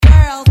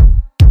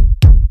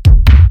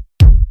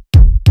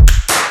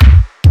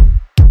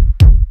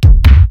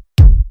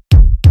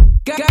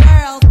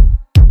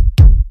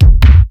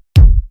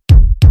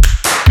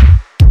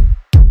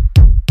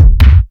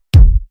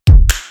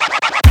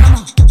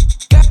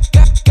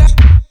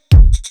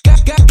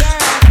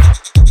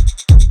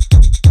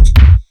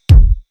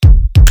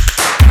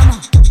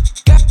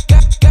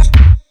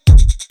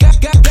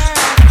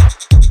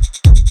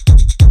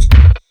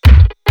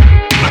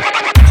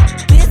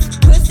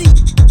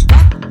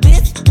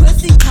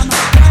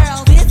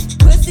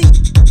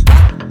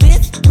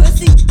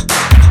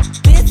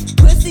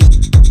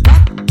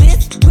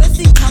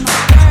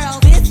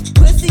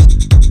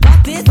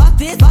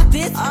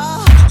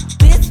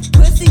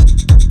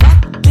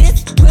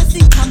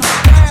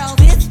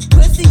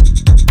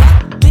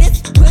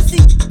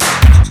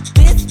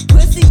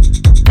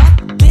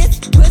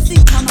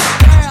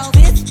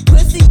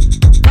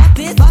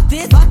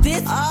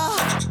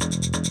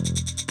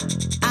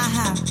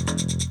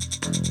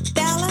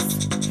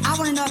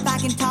know if I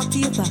can talk to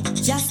you for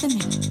just a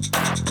minute.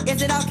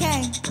 Is it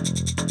okay?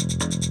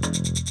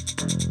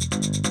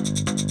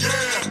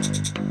 Yeah.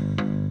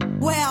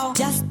 Well,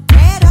 just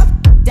head up,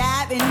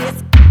 dive in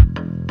this.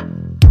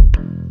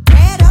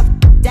 Head up,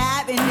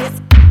 dive in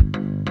this.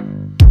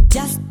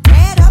 Just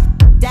head up,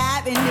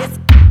 dive in this.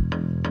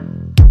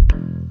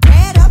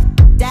 Head up,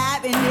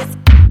 dive in this.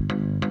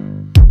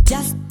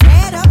 Just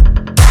head up,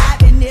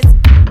 dive in this.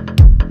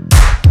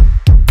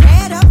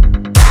 Head up,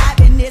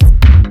 dive in this.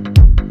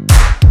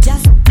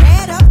 Just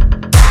head up,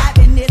 dive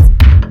in this.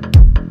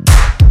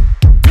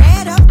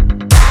 Head up,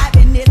 dive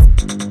in this.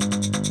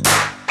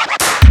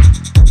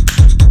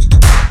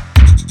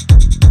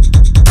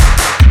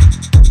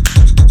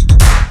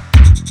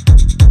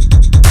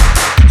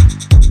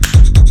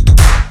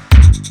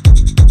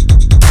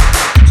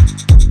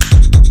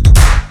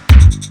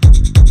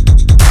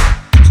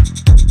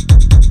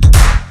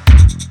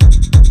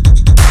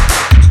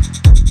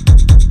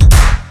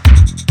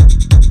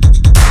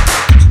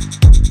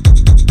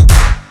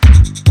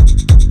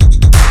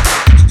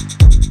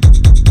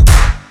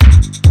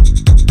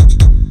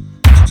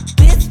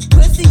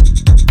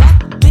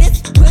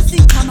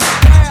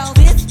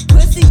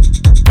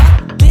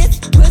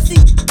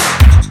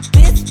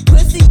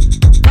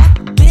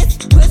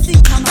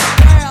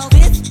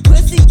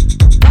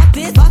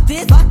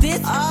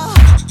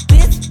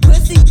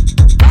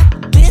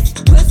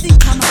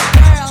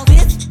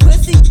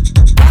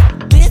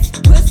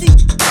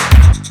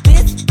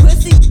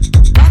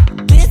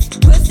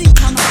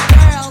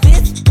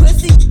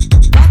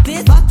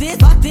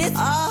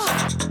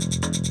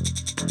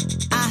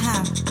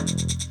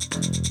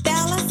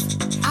 Fellas,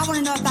 I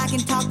wanna know if I can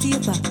talk to you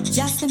for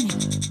just a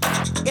minute.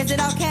 Is it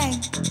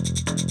okay?